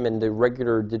not find them in the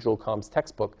regular digital comms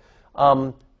textbook.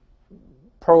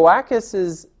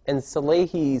 Proakis's and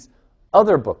Salehi's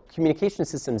other book, Communication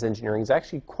Systems Engineering, is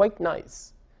actually quite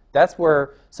nice. That's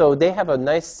where, so they have a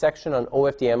nice section on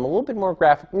OFDM, a little bit more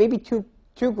graphic, maybe too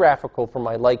graphical for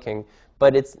my liking,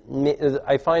 but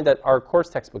I find that our course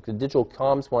textbook, the digital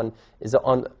comms one, is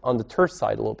on the terse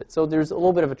side a little bit. So there's a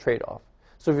little bit of a trade-off.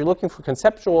 So if you're looking for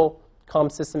conceptual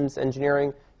comm systems engineering,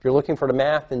 if you're looking for the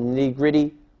math and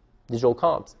nitty-gritty, digital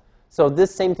comms. So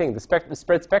this same thing, the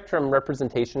spread spectrum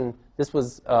representation, this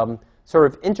was sort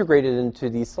of integrated into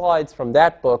these slides from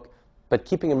that book, but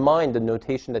keeping in mind the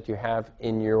notation that you have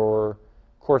in your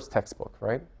course textbook,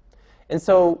 right? And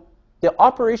so the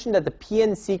operation that the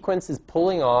PN sequence is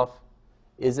pulling off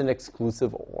is an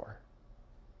exclusive OR.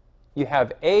 You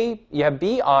have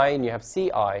BI and you have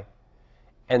CI.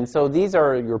 And so these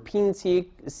are your PN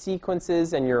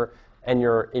sequences and your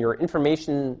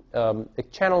information,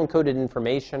 channel encoded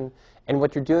information. And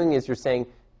what you're doing is you're saying,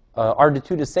 are the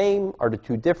two the same? Are the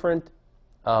two different?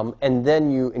 And then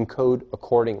you encode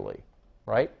accordingly,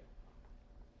 right?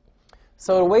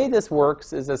 So the way this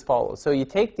works is as follows. So you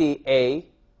take the A,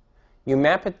 you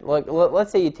map it, like,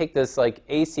 let's say you take this like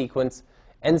A sequence.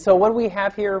 And so what we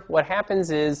have here, what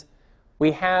happens is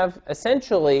we have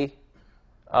essentially,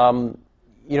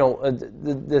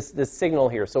 this signal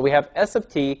here. So we have S of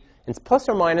t, and it's plus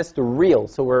or minus the real.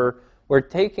 So we're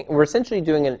essentially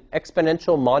doing an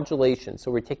exponential modulation. So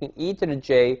we're taking e to the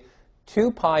j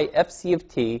 2 pi fc of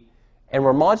t, and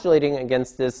we're modulating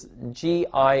against this gi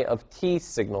of t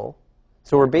signal.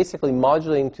 So we're basically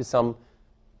modulating to some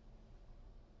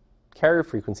carrier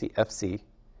frequency fc,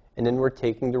 and then we're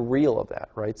taking the real of that,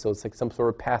 right? So it's like some sort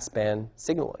of passband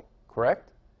signaling, correct?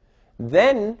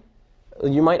 Then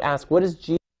you might ask, what is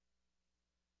G?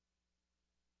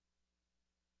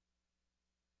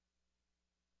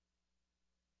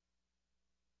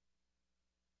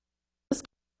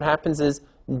 What happens is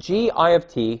Gi of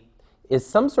t is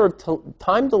some sort of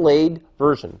time-delayed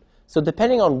version. So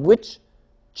depending on which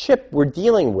chip we're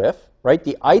dealing with, right,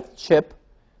 the ith chip,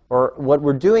 or what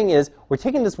we're doing is we're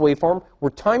taking this waveform,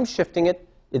 we're time-shifting it,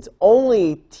 it's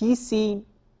only Tc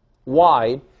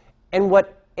wide, and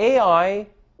what AI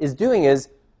is doing is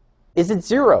it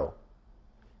 0?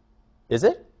 Is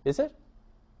it? Is it?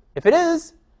 If it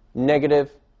is,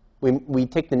 negative. We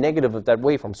take the negative of that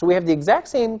waveform. So we have the exact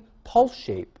same pulse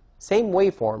shape, same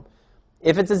waveform.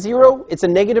 If it's a 0, it's a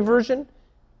negative version,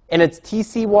 and it's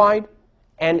Tc wide.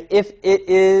 And if it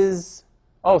is,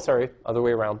 oh, sorry, other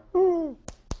way around.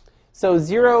 So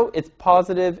 0, it's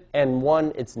positive, and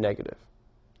 1, it's negative.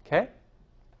 Okay?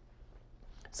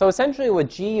 So essentially what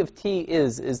G of t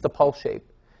is the pulse shape.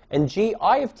 And Gi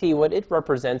of t, what it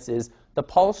represents is the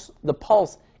pulse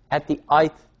at the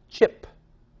ith chip,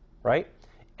 right?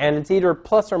 And it's either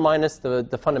plus or minus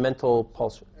the fundamental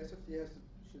pulse. S of t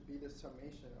should be the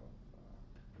summation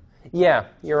of... Yeah,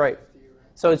 you're right. SFT,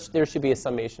 right? So there should be a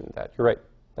summation of that. You're right.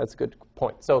 That's a good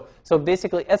point. So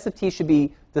basically, S of t should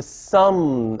be the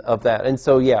sum of that. And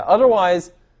so, yeah,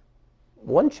 otherwise,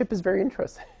 one chip is very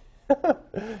interesting.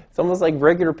 It's almost like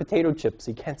regular potato chips.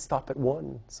 You can't stop at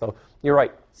one. So you're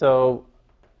right. So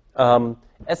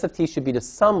S of t should be the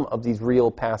sum of these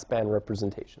real passband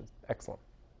representations. Excellent.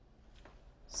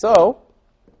 So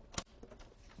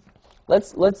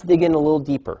let's dig in a little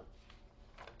deeper.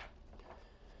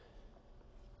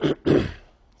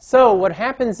 So what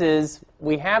happens is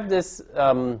we have this,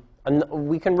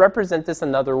 we can represent this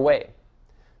another way.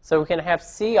 So we can have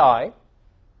Ci,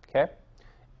 okay,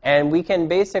 and we can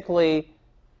basically,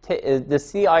 the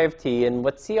Ci of t, and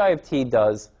what Ci of t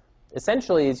does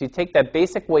essentially is you take that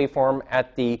basic waveform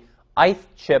at the ith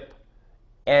chip,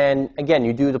 and again,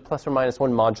 you do the plus or minus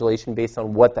 1 modulation based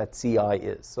on what that Ci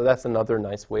is. So that's another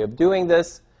nice way of doing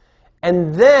this.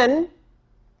 And then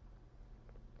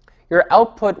your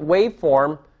output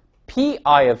waveform,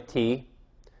 Pi of t,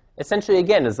 essentially,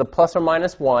 again, is the plus or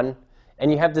minus 1.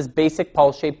 And you have this basic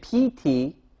pulse shape,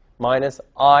 Pt minus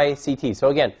Ict. So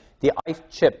again, the ith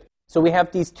chip. So we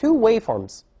have these two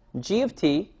waveforms, G of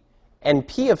t and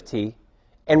P of t.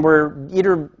 And we're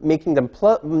either making them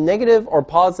negative or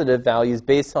positive values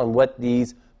based on what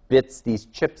these bits, these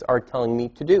chips, are telling me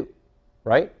to do,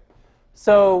 right?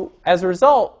 So as a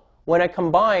result, when I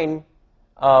combine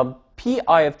Pi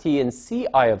of t and Ci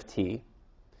of t,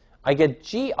 I get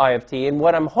Gi of t. And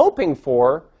what I'm hoping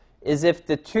for is if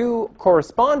the two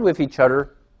correspond with each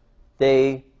other,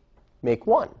 they make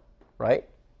 1, right?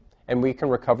 And we can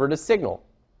recover the signal.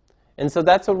 And so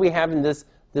that's what we have in this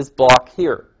block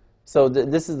here. So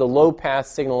this is the low-pass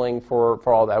signaling for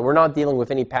all that. We're not dealing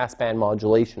with any passband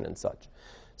modulation and such.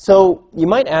 So you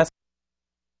might ask,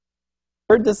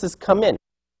 where does this come in?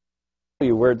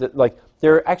 Where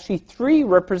there are actually 3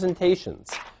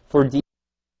 representations for D.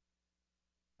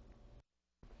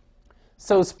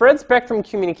 So spread spectrum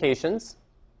communications,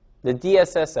 the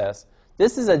DSSS,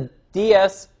 this is a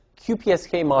DS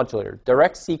QPSK modulator,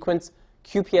 direct sequence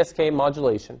QPSK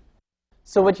modulation.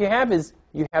 So what you have is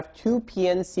you have 2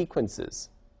 PN sequences,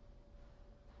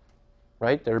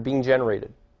 right, that are being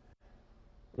generated.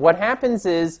 What happens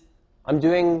is I'm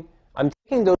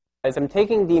taking those guys, I'm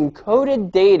taking the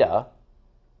encoded data,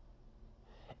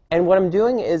 and what I'm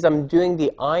doing is I'm doing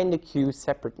the I and the Q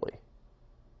separately.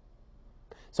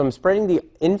 So I'm spreading the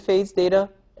in-phase data,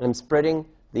 and I'm spreading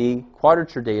the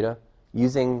quadrature data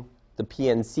using the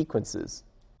PN sequences,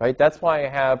 right? That's why I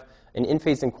have an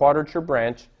in-phase and quadrature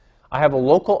branch. I have a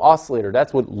local oscillator.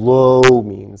 That's what low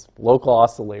means, local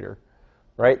oscillator,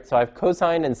 right? So I have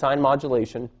cosine and sine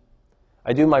modulation.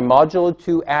 I do my modulo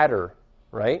 2 adder,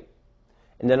 right?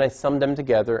 And then I sum them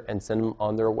together and send them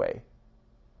on their way,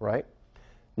 right?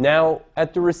 Now,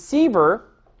 at the receiver,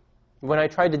 when I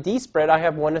try to despread, I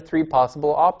have 1 of 3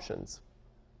 possible options.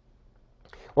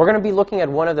 We're going to be looking at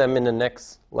one of them in the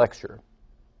next lecture.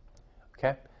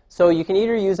 Okay? So you can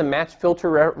either use a match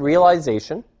filter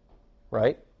realization,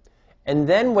 right? And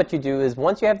then what you do is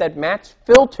once you have that match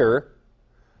filter,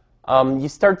 you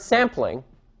start sampling.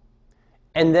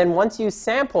 And then once you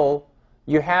sample,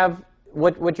 you have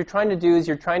what you're trying to do is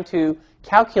you're trying to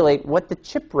calculate what the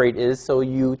chip rate is, so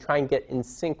you try and get in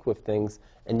sync with things,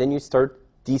 and then you start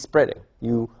despreading.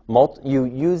 You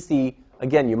use the,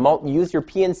 again, you use your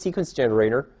PN sequence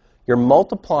generator. You're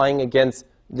multiplying against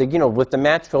the, with the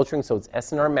match filtering, so it's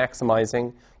SNR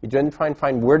maximizing. You then try and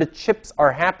find where the chips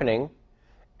are happening,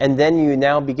 and then you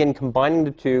now begin combining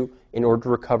the two, in order to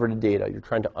recover the data. You're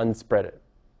trying to unspread it.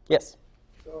 Yes?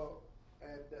 So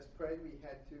at the spread, we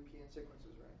had two PN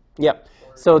sequences, right? Yeah.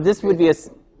 So this would be a...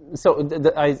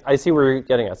 So I see where you're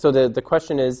getting at. So the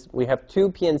question is, we have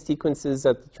two PN sequences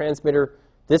at the transmitter.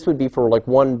 This would be for like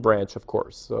one branch, of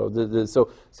course. So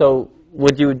so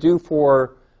what you would do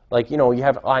for, like, you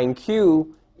have I and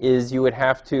Q is you would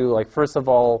have to, like, first of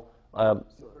all,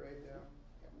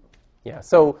 yeah.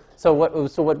 So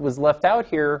what was left out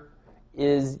here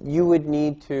is you would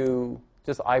need to,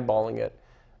 just eyeballing it,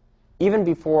 even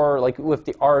before, like with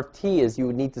the RFT, is you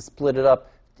would need to split it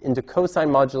up into cosine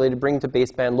modulated, bring to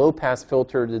baseband, low pass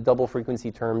filter, the double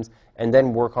frequency terms, and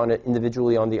then work on it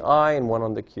individually on the I and one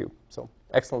on the Q. So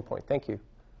excellent point. Thank you.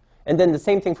 And then the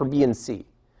same thing for B and C.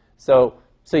 So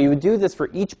you would do this for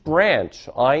each branch,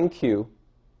 I and Q.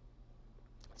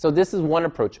 So this is one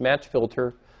approach, match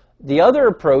filter. The other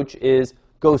approach is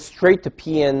go straight to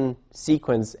PN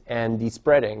sequence and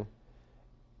despreading.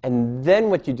 And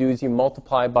then what you do is you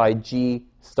multiply by G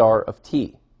star of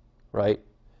T, right?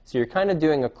 So you're kind of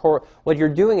doing what you're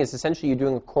doing is essentially you're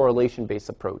doing a correlation-based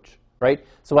approach, right?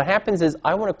 So what happens is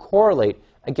I want to correlate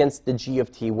against the G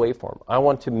of T waveform. I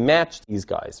want to match these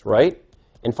guys, right?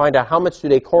 And find out how much do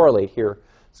they correlate here.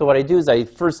 So what I do is I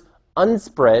first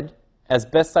unspread as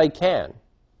best I can.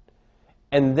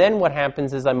 And then what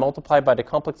happens is I multiply by the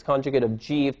complex conjugate of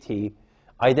G of T.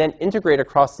 I then integrate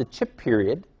across the chip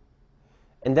period.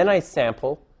 And then I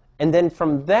sample. And then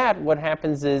from that, what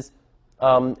happens is,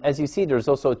 as you see, there's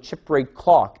also a chip rate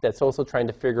clock that's also trying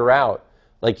to figure out,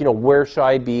 like, where should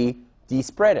I be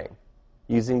despreading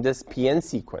using this PN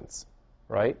sequence,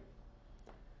 right?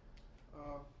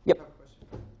 Yep. I have a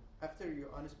question. After you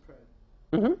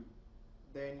unspread,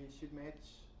 then you should match,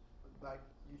 like,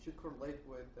 you should correlate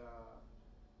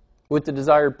with the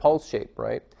desired pulse shape,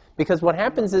 right? Because what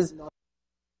happens is...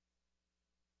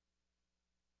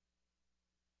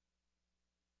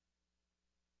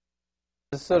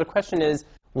 So the question is,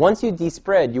 once you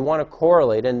despread, you want to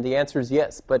correlate, and the answer is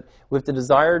yes. But with the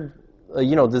desired,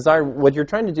 what you're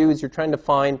trying to do is you're trying to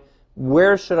find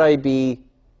where should I be,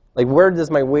 like where does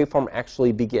my waveform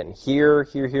actually begin? Here,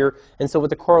 here, here. And so what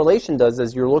the correlation does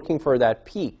is you're looking for that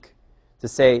peak to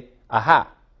say, aha,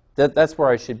 that's where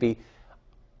I should be.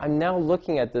 I'm now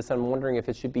looking at this, I'm wondering if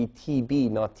it should be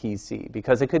TB, not TC,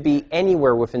 because it could be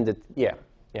anywhere within the, yeah.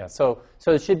 So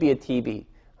it should be a TB.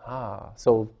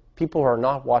 So people who are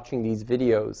not watching these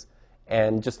videos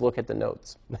and just look at the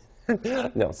notes.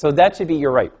 No, so that should be,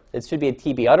 you're right. It should be a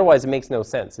TB. Otherwise, it makes no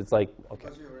sense. It's like, okay.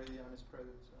 Because you're already unspread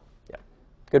it, so. Yeah,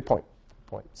 good point.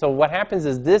 So what happens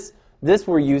is this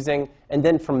we're using, and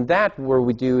then from that, what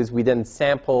we do is we then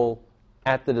sample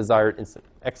at the desired instant.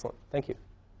 Excellent. Thank you.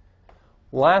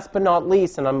 Last but not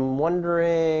least, and I'm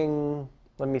wondering,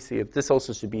 let me see if this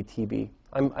also should be TB.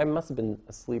 I must have been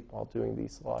asleep while doing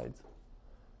these slides.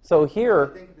 So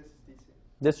here, I think this is DC.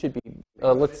 this should be,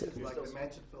 let's see. This is like the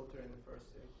match filter in the first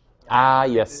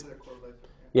stage. Yes. This is a correlator.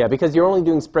 Yeah, because you're only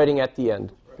doing spreading at the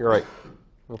end. You're right.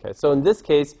 Okay, so in this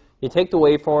case, you take the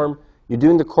waveform, you're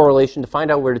doing the correlation to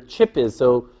find out where the chip is.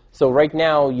 So right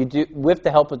now, you do, with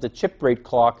the help of the chip rate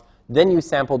clock, then you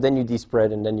sample, then you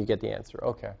despread, and then you get the answer.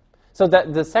 Okay. So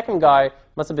that the second guy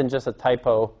must have been just a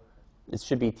typo. It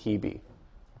should be TB.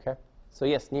 Okay. So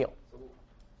yes, Neil. So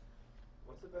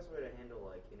what's the best way to handle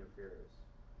like interferers?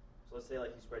 So let's say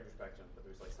like you spread your spectrum, but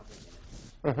there's like something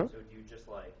in it. So do you just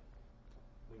like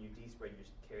when you despread, you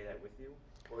just carry that with you,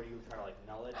 or do you try to like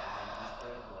null it and then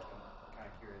despread? Like I'm kind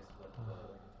of curious what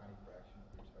like a tiny fraction of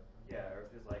your spectrum. Yeah, or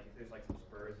if there's like some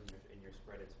spurs in your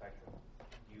spreaded spectrum,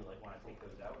 do you like want to take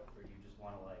those out, or do you just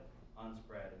want to like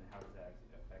unspread, and how does that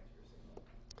affect your signal?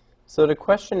 So the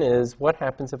question is, what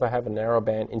happens if I have a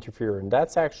narrowband interferer? And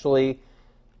that's actually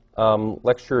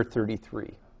lecture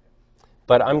 33.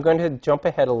 But I'm going to jump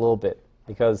ahead a little bit,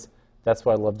 because that's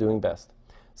what I love doing best.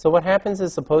 So what happens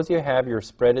is, suppose you have your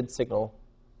spreaded signal,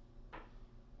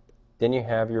 then you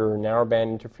have your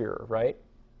narrowband interferer, right?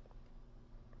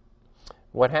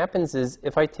 What happens is,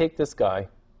 if I take this guy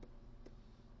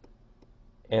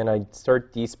and I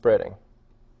start despreading,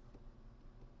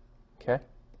 okay?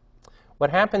 What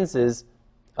happens is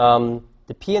the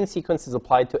PN sequence is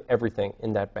applied to everything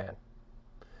in that band.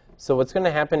 So what's going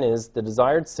to happen is the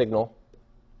desired signal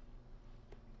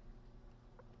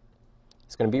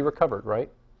is going to be recovered, right?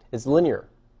 It's linear.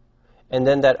 And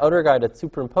then that other guy that's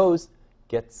superimposed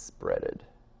gets spreaded.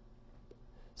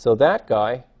 So that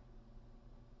guy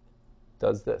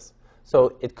does this.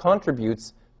 So it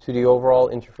contributes to the overall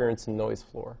interference and noise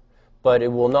floor. But it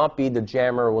will not be the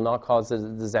jammer, it will not cause a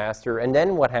disaster. And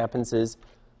then what happens is,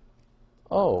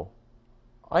 oh,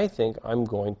 I think I'm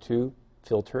going to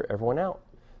filter everyone out.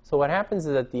 So what happens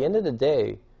is at the end of the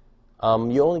day,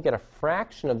 you only get a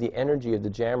fraction of the energy of the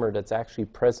jammer that's actually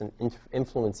present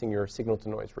influencing your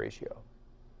signal-to-noise ratio.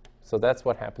 So that's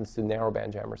what happens to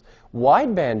narrowband jammers.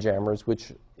 Wideband jammers,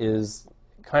 which is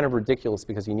kind of ridiculous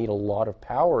because you need a lot of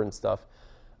power and stuff,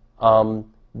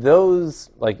 those,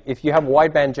 like if you have a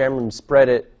wideband jammer and spread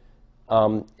it,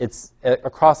 it's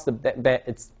across the band,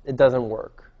 it doesn't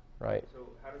work, right? So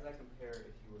how does that compare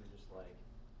if you were to just like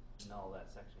null that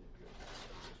section of your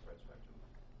spread spectrum?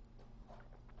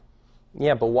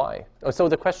 Yeah, but why? Oh, so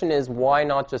the question is, why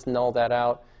not just null that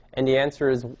out? And the answer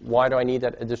is, why do I need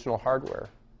that additional hardware,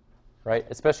 right?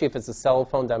 Especially if it's a cell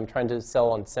phone that I'm trying to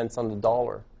sell on cents on the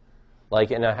dollar.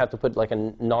 Like, and I have to put like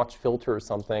a notch filter or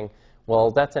something.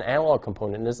 Well, that's an analog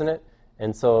component, isn't it?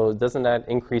 And so doesn't that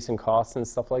increase in costs and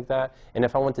stuff like that? And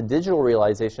if I want the digital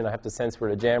realization, I have to sense where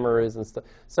the jammer is and stuff.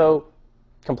 So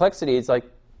complexity is like,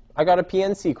 I got a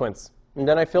PN sequence, and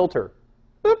then I filter.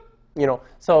 Boop. You know,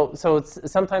 so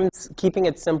it's sometimes keeping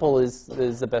it simple is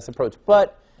the best approach.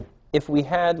 But if we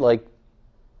had like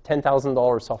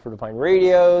 $10,000 software-defined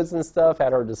radios and stuff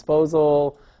at our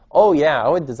disposal, oh yeah, I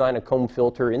would design a comb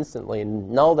filter instantly and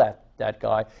null that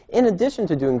guy, in addition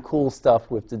to doing cool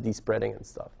stuff with the despreading and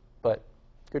stuff. But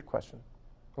good question.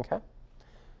 Okay?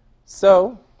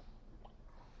 So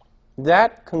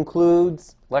that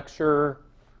concludes lecture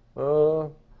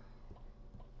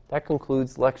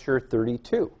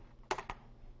 32.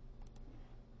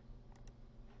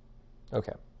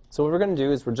 Okay. So what we're going to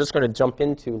do is we're just going to jump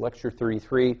into lecture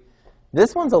 33.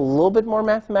 This one's a little bit more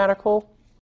mathematical.